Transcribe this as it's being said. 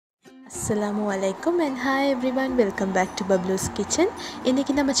Assalamualaikum and hi everyone, welcome back to Bablu's Kitchen.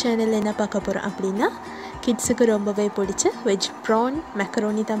 இன்னைக்கு நம்ம சேனல்ல என்ன பார்க்க போறோம் அப்படினா கிட்ஸ்க்கு ரொம்பவே பிடிச்ச வெஜ் prawn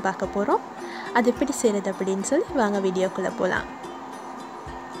macaroni தான் பார்க்க போறோம். அது எப்படி செய்யறது அப்படினு சொல்லி வாங்க வீடியோக்குள்ள போலாம்.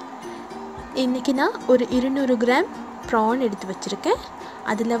 இன்னைக்கு நான் ஒரு 200 கிராம் prawn எடுத்து வச்சிருக்கேன்.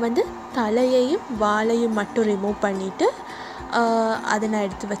 அதுல வந்து தலையையும் வாலையும் மட்டும் ரிமூவ் பண்ணிட்டு அதை நான்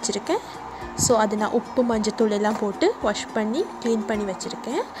எடுத்து வச்சிருக்கேன். ஸோ அதை நான் உப்பு மஞ்சத்தூள் எல்லாம் போட்டு வாஷ் பண்ணி க்ளீன் பண்ணி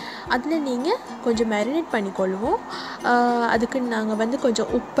வச்சுருக்கேன். அதில் நீங்கள் கொஞ்சம் மேரினேட் பண்ணிக்கொள்வோம். அதுக்கு நாங்கள் வந்து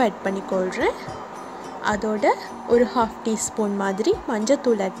கொஞ்சம் உப்பு ஆட் பண்ணிக்கொள்கிறேன். அதோட ஒரு 1/2 டீஸ்பூன் மாதிரி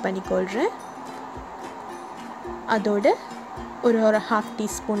மஞ்சத்தூள் ஆட் பண்ணிக்கொள்கிறேன். அதோட ஒரு 1/2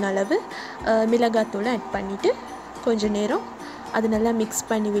 டீஸ்பூன் அளவு மிளகாத்தூள் ஆட் பண்ணிவிட்டு கொஞ்சம் நேரம் அது நல்லா மிக்ஸ்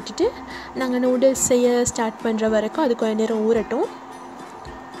பண்ணி விட்டுட்டு நாங்கள் நூடுல்ஸ் செய்ய ஸ்டார்ட் பண்ணுற வரைக்கும் அது கொஞ்சம் நேரம் ஊறட்டும்,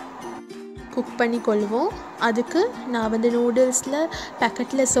 குக் பண்ணி கொள்வோம். அதுக்கு நான் வந்து நூடுல்ஸில்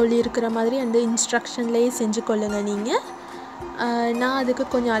பேக்கெட்டில் சொல்லியிருக்கிற மாதிரி அந்த இன்ஸ்ட்ரக்ஷன்லேயே செஞ்சு கொள்ளுங்க நீங்கள். நான் அதுக்கு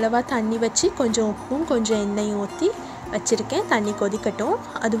கொஞ்சம் அளவாக தண்ணி வச்சு கொஞ்சம் உப்பும் கொஞ்சம் எண்ணெயும் ஊற்றி வச்சுருக்கேன். தண்ணி கொதிக்கட்டும்.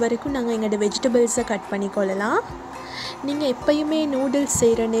 அது வரைக்கும் நாங்கள் எங்களோட வெஜிடபிள்ஸை கட் பண்ணி கொள்ளலாம். நீங்கள் எப்பயுமே நூடுல்ஸ்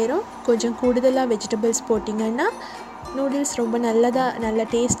செய்கிற நேரம் கொஞ்சம் கூடுதலாக வெஜிடபிள்ஸ் போட்டிங்கன்னா நூடுல்ஸ் ரொம்ப நல்ல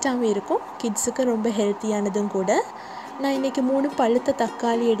டேஸ்ட்டாகவும் இருக்கும், கிட்ஸுக்கு ரொம்ப ஹெல்த்தியானதும் கூட. நான் இன்றைக்கி 3 பழுத்த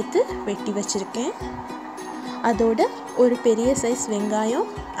தக்காளி எடுத்து வெட்டி வச்சுருக்கேன். அதோட ஒரு பெரிய சைஸ் வெங்காயம்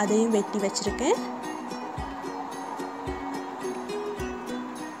அதையும் வெட்டி வச்சுருக்கேன்.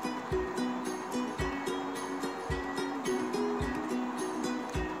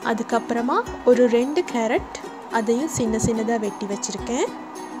 அதுக்கப்புறமா ஒரு 2 கேரட் அதையும் சின்னதாக வெட்டி வச்சுருக்கேன்.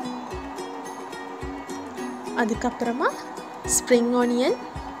 அதுக்கப்புறமா ஸ்ப்ரிங் ஆனியன்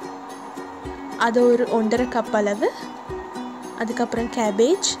அது ஒரு 1.5 கப் அளவு. அதுக்கப்புறம்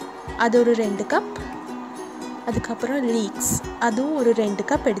கேபேஜ் அது ஒரு 2 கப். அதுக்கப்புறம் லீக்ஸ் அதுவும் ஒரு 2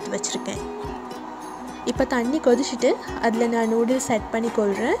 கப் எடுத்து வச்சுருக்கேன். இப்போ தண்ணி கொதிச்சுட்டு அதில் நான் நூடுல்ஸ் ஆட்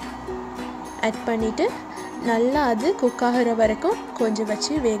பண்ணிக்கொள்கிறேன். ஆட் பண்ணிவிட்டு நல்லா அது குக் ஆகிற வரைக்கும் கொஞ்சம்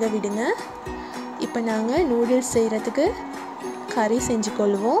வச்சு வேக விடுங்க. இப்போ நாங்கள் நூடுல்ஸ் செய்கிறதுக்கு கறி செஞ்சு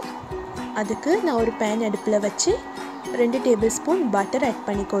கொள்வோம். அதுக்கு நான் ஒரு பேன் அடுப்பில் வச்சு 2 டேபிள் ஸ்பூன் பட்டர் ஆட்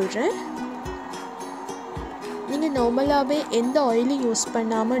பண்ணிக்கொள்கிறேன். நீங்கள் நார்மலாகவே எந்த ஆயிலும் யூஸ்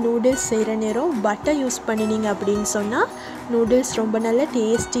பண்ணாமல் நூடுல்ஸ் செய்கிற நேரம் பட்டர் யூஸ் பண்ணினீங்க அப்படின்னு சொன்னால் நூடுல்ஸ் ரொம்ப நல்ல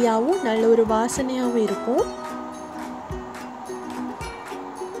டேஸ்டியாகவும் நல்ல ஒரு வாசனையாகவும் இருக்கும்.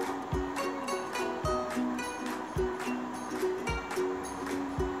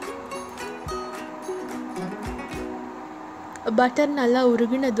 பட்டர் நல்லா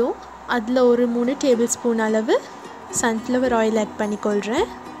உருகினதும் அதில் ஒரு 3 டேபிள் ஸ்பூன் அளவு சன்ஃப்ளவர் ஆயில் ஆட் பண்ணிக்கொள்கிறேன்.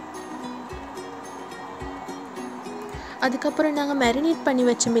 அதுக்கப்புறம் நாங்கள் மேரினேட் பண்ணி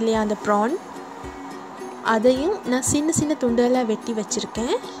வச்சோம் இல்லையா அந்த ப்ரான், அதையும் நான் சின்ன துண்டெல்லாம் வெட்டி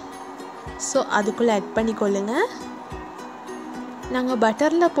வச்சுருக்கேன். ஸோ அதுக்குள்ளே ஆட் பண்ணிக்கொள்ளுங்க. நாங்கள்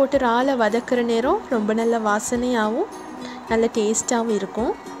பட்டரில் போட்டு இறாலை வதக்குற நேரம் ரொம்ப நல்ல வாசனையாகவும் நல்ல டேஸ்ட்டாகவும்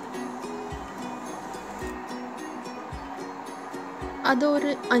இருக்கும். அது ஒரு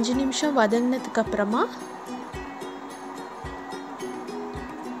 5 நிமிஷம் வதங்கினதுக்கப்புறமா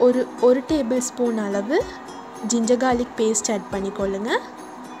ஒரு டேபிள் ஸ்பூன் அளவு ஜிஞ்சர் கார்லிக் பேஸ்ட் ஆட் பண்ணிக்கொள்ளுங்க.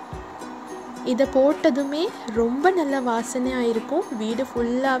 இதை போட்டதுமே ரொம்ப நல்ல வாசனையாக இருக்கும். வீடு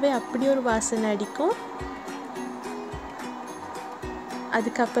ஃபுல்லாகவே அப்படி ஒரு வாசனை அடிக்கும்.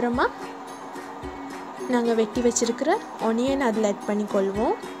 அதுக்கப்புறமா நாங்கள் வெட்டி வச்சுருக்கிற ஆனியன் அதில் ஆட்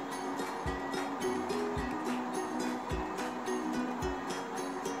பண்ணிக்கொள்வோம்.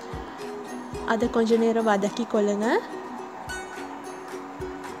 அதை கொஞ்சம் நேரம் வதக்கி கொள்ளுங்க.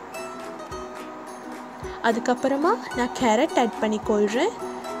 அதுக்கப்புறமா நான் கேரட் ஆட் பண்ணிக்கொள்கிறேன்.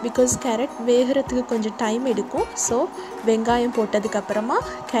 பிகாஸ் கேரட் வேகிறதுக்கு கொஞ்சம் டைம் எடுக்கும். ஸோ வெங்காயம் போட்டதுக்கப்புறமா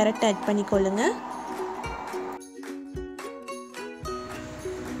கேரட் ஆட் பண்ணிக்கொள்ளுங்க.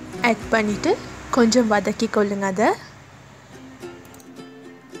 ஆட் பண்ணிவிட்டு கொஞ்சம் வதக்கி கொள்ளுங்க அதை.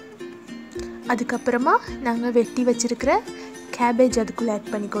 அதுக்கப்புறமா நாங்கள் வெட்டி வச்சுருக்கிற கேபேஜ் அதுக்குள்ளே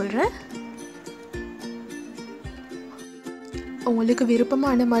ஆட் பண்ணிக்கொள்கிறேன். உங்களுக்கு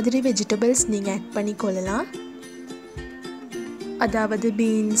விருப்பமான மாதிரி வெஜிடபிள்ஸ் நீங்கள் ஆட் பண்ணிக்கொள்ளலாம். அதாவது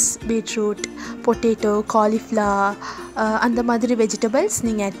பீன்ஸ், பீட்ரூட், பொட்டேட்டோ, காலிஃப்ளவர் அந்த மாதிரி வெஜிடபிள்ஸ்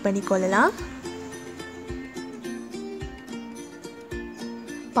நீங்கள் ஆட் பண்ணிக்கொள்ளலாம்.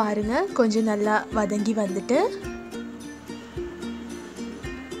 பாருங்கள், கொஞ்சம் நல்லா வதங்கி வந்துட்டு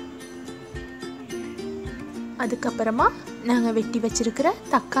அதுக்கப்புறமா நாங்கள் வெட்டி வச்சுருக்கிற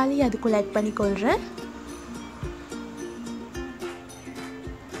தக்காளி அதுக்குள்ளே ஆட் பண்ணிக்கொள்கிறேன்.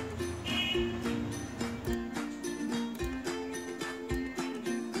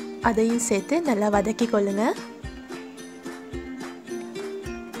 அதையும் சேர்த்து நல்லா வதக்கி கொள்ளுங்க.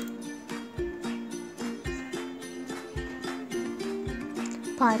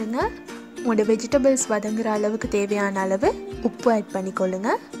 பாருங்கள், உங்களோட வெஜிடபிள்ஸ் வதங்குற அளவுக்கு தேவையான அளவு உப்பு ஆட் பண்ணிக்கொள்ளுங்க.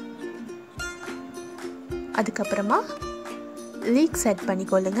 அதுக்கப்புறமா லீக்ஸ் ஆட்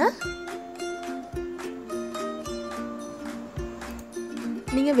பண்ணிக்கொள்ளுங்க.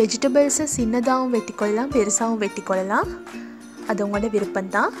 நீங்கள் வெஜிடபிள்ஸை சின்னதாகவும் வெட்டிக்கொள்ளலாம், பெருசாகவும் வெட்டிக்கொள்ளலாம். அது உங்களோட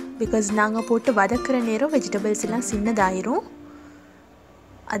விருப்பம்தான். பிகாஸ் நாங்கள் போட்டு வதக்குற நேரம் வெஜிடபிள்ஸ் எல்லாம் சின்னதாயிரும்.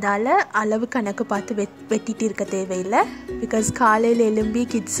 அதால் அளவு கணக்கு பார்த்து வெட்டிட்டு இருக்க தேவையில்லை. பிகாஸ் காலையில் எழும்பி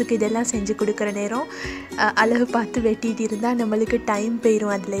கிட்ஸுக்கு இதெல்லாம் செஞ்சு கொடுக்குற நேரம் அளவு பார்த்து வெட்டிட்டு இருந்தால் நம்மளுக்கு டைம்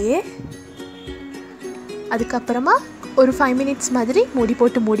போயிடும் அதுலேயே. அதுக்கப்புறமா ஒரு 5 minutes மாதிரி மூடி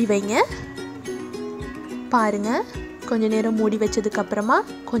போட்டு மூடி வைங்க. பாருங்கள், கொஞ்சம் நேரம் மூடி வச்சதுக்கப்புறமா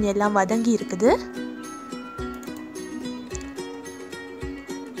கொஞ்சம் எல்லாம் வதங்கி இருக்குது.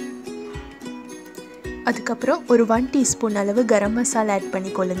 அதுக்கப்புறம் ஒரு 1 teaspoon அளவு கரம் மசாலா ஆட்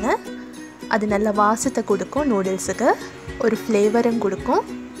பண்ணிக்கொள்ளுங்க. அது நல்ல வாசத்தை கொடுக்கும், நூடுல்ஸுக்கு ஒரு ஃப்ளேவரும் கொடுக்கும்.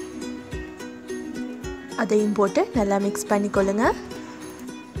 அதையும் போட்டு நல்லா மிக்ஸ் பண்ணிக்கொள்ளுங்க.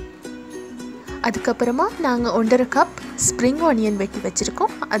 அதுக்கப்புறமா நாங்கள் 1.5 கப் ஸ்ப்ரிங் ஆனியன் வெட்டி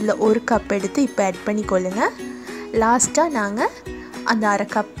வச்சுருக்கோம். அதில் 1 கப் எடுத்து இப்போ ஆட் பண்ணிக்கொள்ளுங்க. லாஸ்ட்டாக நாங்கள் அந்த 1/2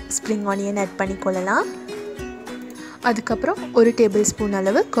 கப் ஸ்ப்ரிங் ஆனியன் ஆட் பண்ணிக்கொள்ளலாம். அதுக்கப்புறம் 1 tablespoon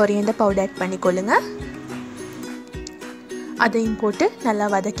அளவு கொரியண்டர் பவுடர் ஆட் பண்ணிக்கொள்ளுங்க. அதையும் போட்டு நல்லா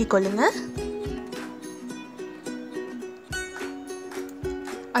வதக்கி கொள்ளுங்க.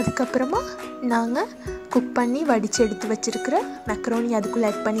 அதுக்கப்புறமா நாங்கள் குக் பண்ணி வடித்து எடுத்து வச்சுருக்கிற மெக்கரோனி அதுக்குள்ளே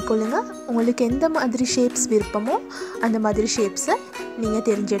ஆட் பண்ணிக்கொள்ளுங்க. உங்களுக்கு எந்த மாதிரி ஷேப்ஸ் விருப்பமோ அந்த மாதிரி ஷேப்ஸை நீங்கள்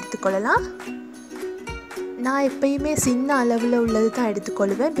தெரிஞ்சு எடுத்துக்கொள்ளலாம். நான் எப்பயுமே சின்ன அளவில் உள்ளது தான்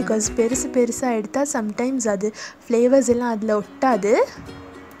எடுத்துக்கொள்வேன். பிகாஸ் பெருசாக எடுத்தால் சம்டைம்ஸ் அது ஃப்ளேவர்ஸ் எல்லாம் அதில் ஒட்டாது.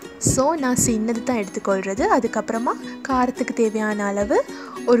 ஸோ நான் சின்னது தான் எடுத்துக்கொள்கிறது. அதுக்கப்புறமா காரத்துக்கு தேவையான அளவு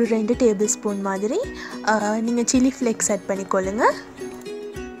ஒரு 2 tablespoon மாதிரி நீங்கள் சில்லி ஃப்ளேக்ஸ் ஆட் பண்ணிக்கொள்ளுங்க.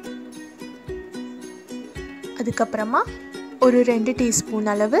 அதுக்கப்புறமா ஒரு 2 teaspoon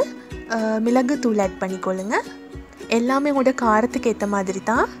அளவு மிளகுத்தூள் ஆட் பண்ணிக்கொள்ளுங்க. எல்லாமே உங்களோட காரத்துக்கு ஏற்ற மாதிரி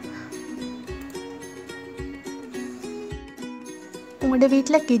தான். உங்களோட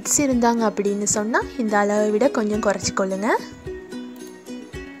வீட்டில் கிட்ஸ் இருந்தாங்க அப்படின்னு சொன்னால் இந்த அளவை விட கொஞ்சம் குறைச்சிக்கொள்ளுங்க.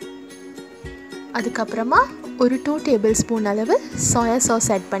 அதுக்கப்புறமா ஒரு 2 tablespoon அளவு சோயா சாஸ்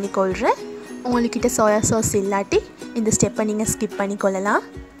ஆட் பண்ணிக்கொள்கிறேன். உங்கள்கிட்ட சோயா சாஸ் இல்லாட்டி இந்த ஸ்டெப்பை நீங்கள் ஸ்கிப் பண்ணிக்கொள்ளலாம்.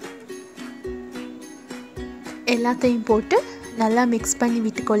 எல்லாத்தையும் போட்டு நல்லா மிக்ஸ் பண்ணி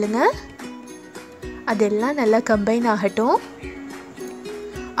விட்டுக்கொள்ளுங்க. அதெல்லாம் நல்லா கம்பைன் ஆகட்டும்.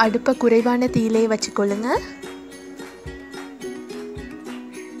 அடுப்பை குறைவான தீயிலே வச்சுக்கொள்ளுங்க.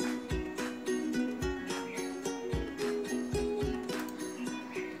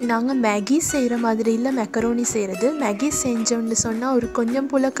 நாங்கள் மேகி செய்கிற மாதிரி இல்லை மெக்கரோனி செய்கிறது. மேகி செஞ்சோன்னு சொன்னால் ஒரு கொஞ்சம்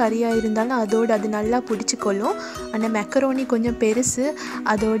போல் கறியாக இருந்தாலும் அதோடு அது நல்லா பிடிச்சிக்கொள்ளும். ஆனால் மெக்கரோனி கொஞ்சம் பெருசு,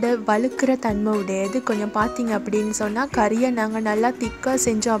 அதோட வழுக்கிற தன்மை உடையது. கொஞ்சம் பார்த்திங்க அப்படின்னு சொன்னால் கறியை நாங்கள் நல்லா திக்காக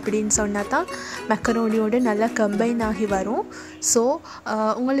செஞ்சோம் அப்படின்னு சொன்னால் தான் மெக்கரோனியோடு நல்லா கம்பைன் ஆகி வரும். ஸோ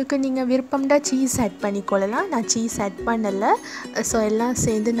உங்களுக்கு நீங்கள் விருப்பம்டா சீஸ் ஆட் பண்ணிக்கொள்ளலாம். நான் சீஸ் ஆட் பண்ணலை. ஸோ எல்லாம்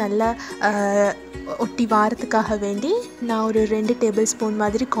சேர்ந்து நல்லா ஒட்டி வாரத்துக்காக வேண்டி நான் ஒரு 2 tablespoon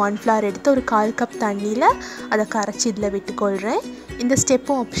மாதிரி கார்ன்ஃப்ளவர் எடுத்து ஒரு 1/4 கப் தண்ணியில் அதை கரைச்சி இதில் விட்டுக்கொள்கிறேன். இந்த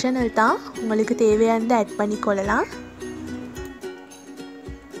ஸ்டெப்பும் ஆப்ஷனல் தான், உங்களுக்கு தேவையானதை ஆட் பண்ணிக்கொள்ளலாம்.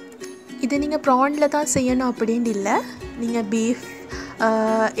 இது நீங்கள் ப்ரானில் தான் செய்யணும் அப்படின்னு இல்லை. நீங்கள் பீஃப்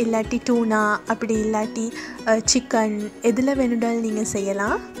இல்லாட்டி டூனா அப்படி இல்லாட்டி சிக்கன் எதில் வேணும்னாலும் நீங்கள்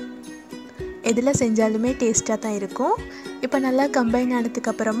செய்யலாம். எதில் செஞ்சாலுமே டேஸ்ட்டாக தான் இருக்கும். இப்போ நல்லா கம்பைன்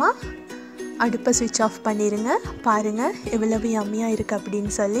ஆனதுக்கப்புறமா அடுப்பை ஸ்விட்ச் ஆஃப் பண்ணிடுங்க. பாருங்கள் எவ்வளவு யம்மியாக இருக்குது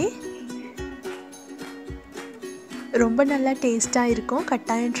அப்படின்னு சொல்லி. ரொம்ப நல்லா டேஸ்ட்டாக இருக்கும்.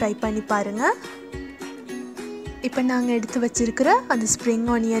 கட்டாயம் ட்ரை பண்ணி பாருங்கள். இப்போ நாங்கள் எடுத்து வச்சுருக்கிற அந்த ஸ்ப்ரிங்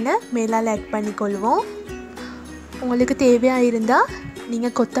ஆனியனை மேலால் ஆட் பண்ணிக்கொள்வோம். உங்களுக்கு தேவையாக இருந்தால்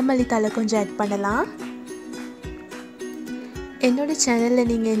நீங்கள் கொத்தமல்லி தழை கொஞ்சம் ஆட் பண்ணலாம். என்னோடய சேனலில்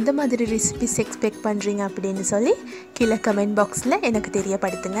நீங்கள் எந்த மாதிரி ரெசிபிஸ் எக்ஸ்பெக்ட் பண்ணுறீங்க அப்படின்னு சொல்லி கீழே கமெண்ட் பாக்ஸில் எனக்கு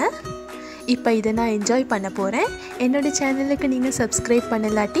தெரியப்படுத்துங்க. இப்போ இதை நான் என்ஜாய் பண்ண போகிறேன். என்னோடய சேனலுக்கு நீங்கள் சப்ஸ்கிரைப்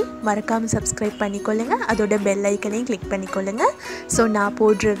பண்ணலாட்டி மறக்காமல் சப்ஸ்கிரைப் பண்ணிக்கொள்ளுங்க. அதோட பெல் ஐக்கனையும் கிளிக் பண்ணிக்கொள்ளுங்க. ஸோ நான்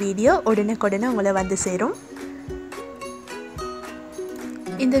போடுற வீடியோ உடனுக்குடனே உங்களை வந்து சேரும்.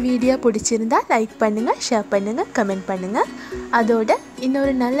 இந்த வீடியோ பிடிச்சிருந்தா லைக் பண்ணுங்கள், ஷேர் பண்ணுங்கள், கமெண்ட் பண்ணுங்கள். அதோட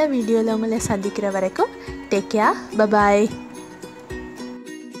இன்னொரு நல்ல வீடியோவில் உங்களை சந்திக்கிற வரைக்கும் டேக் கேர், பை பாய்.